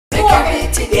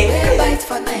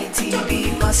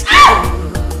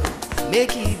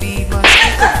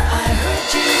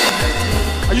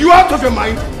Are you out of your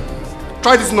mind?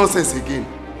 Try this nonsense again.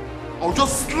 I'll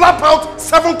just slap out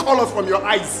 7 colors from your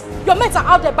eyes. Your mates are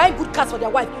out there buying good cars for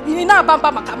their wife. You know my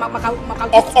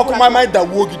mind that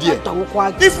woke there.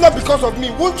 If not because of me,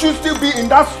 won't you still be in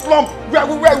that slump where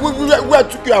I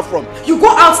took you out from? You go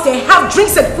out there, have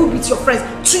drinks and food with your friends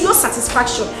to your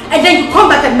satisfaction, and then you come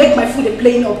back and make my food a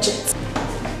playing object.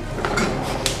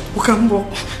 Okambo,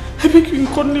 I beg you,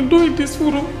 don't eat this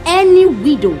food. Any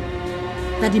widow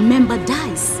that the member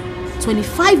dies,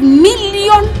 25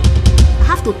 million. I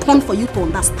have to turn for you to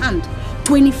understand.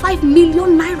 25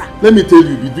 million naira. Let me tell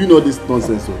you, be doing all this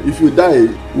nonsense. So if you die,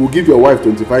 we'll give your wife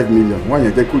 25 million. Why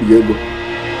you take Diego?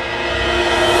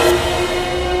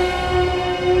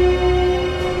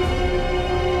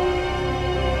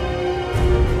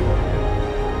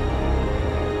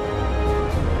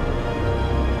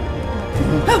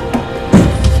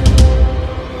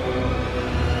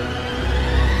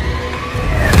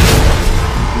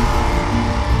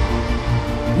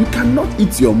 You cannot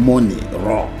eat your money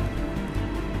raw.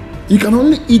 You can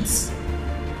only eat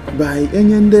by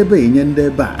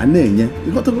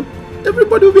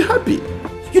everybody will be happy.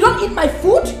 You don't eat my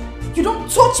food, you don't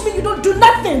touch me, you don't do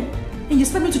nothing. And you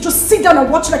expect me to just sit down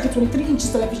and watch like a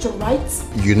 23-inch television, right?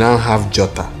 You now have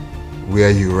Jota,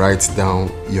 where you write down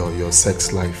your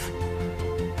sex life.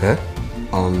 Eh?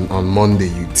 On Monday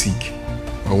you tick,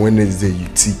 on Wednesday you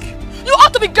tick. You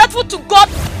ought to be grateful to God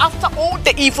after all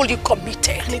the evil you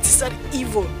committed. And it is that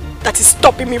evil that is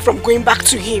stopping me from going back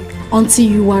to him. Until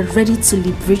you are ready to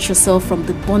liberate yourself from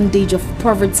the bondage of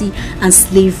poverty and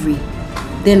slavery,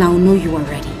 then I'll know you are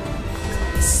ready.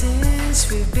 Since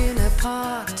we've been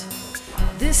apart,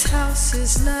 this house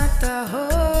is not the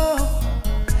home.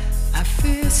 I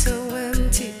feel so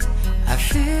empty, I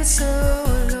feel so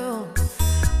alone.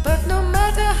 But no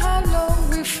matter how long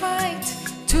we fight,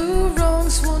 2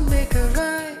 wrongs won't make a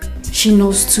right. She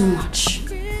knows too much,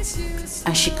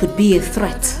 and she could be a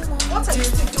threat. What are you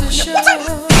doing?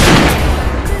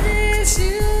 Miss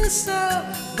you so,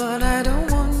 but I don't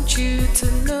want you to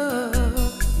know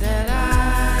that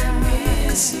I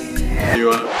miss you.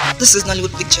 This is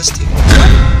Nollywood Pictures TV.